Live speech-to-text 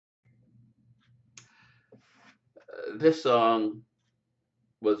This song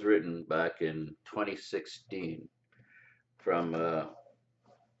was written back in 2016 from a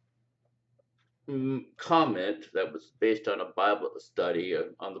comment that was based on a Bible study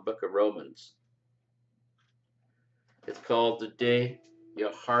on the book of Romans. It's called The Day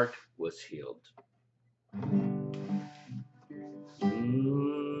Your Heart Was Healed.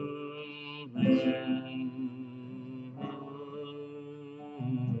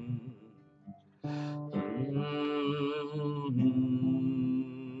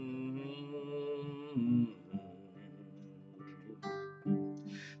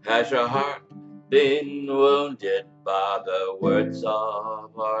 Has your heart been wounded by the words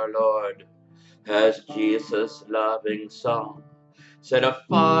of our Lord? Has Jesus' loving song set a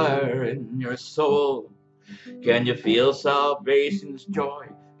fire in your soul? Can you feel salvation's joy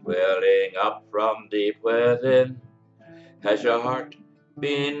welling up from deep within? Has your heart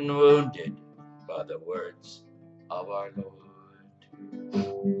been wounded by the words of our Lord?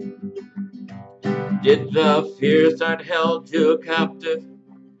 Did the fears that held you captive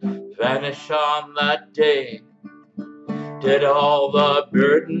vanish on that day? Did all the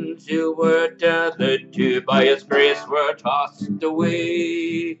burdens you were tethered to by His grace were tossed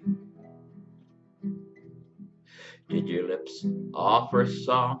away? Did your lips offer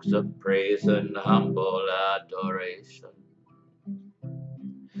songs of praise and humble adoration?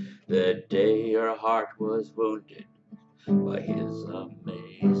 The day your heart was wounded by His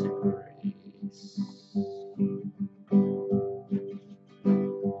amazing grace.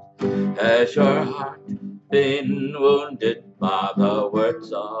 Has your heart been wounded by the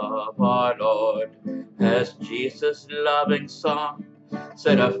words of our Lord? Has Jesus' loving song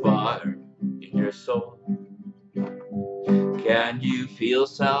set a fire in your soul? Can you feel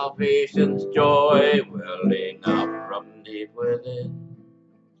salvation's joy welling up from deep within?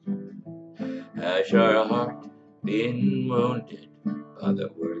 Has your heart been wounded by the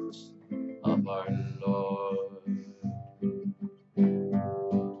words of our Lord?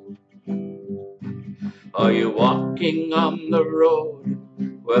 Are you walking on the road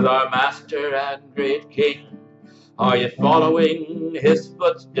with our Master and great King? Are you following His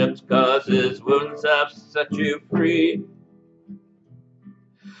footsteps 'cause His wounds have set you free?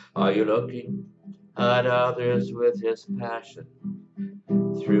 Are you looking at others with His passion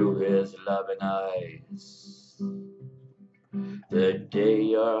through His loving eyes? The day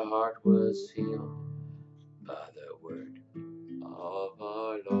your heart was healed,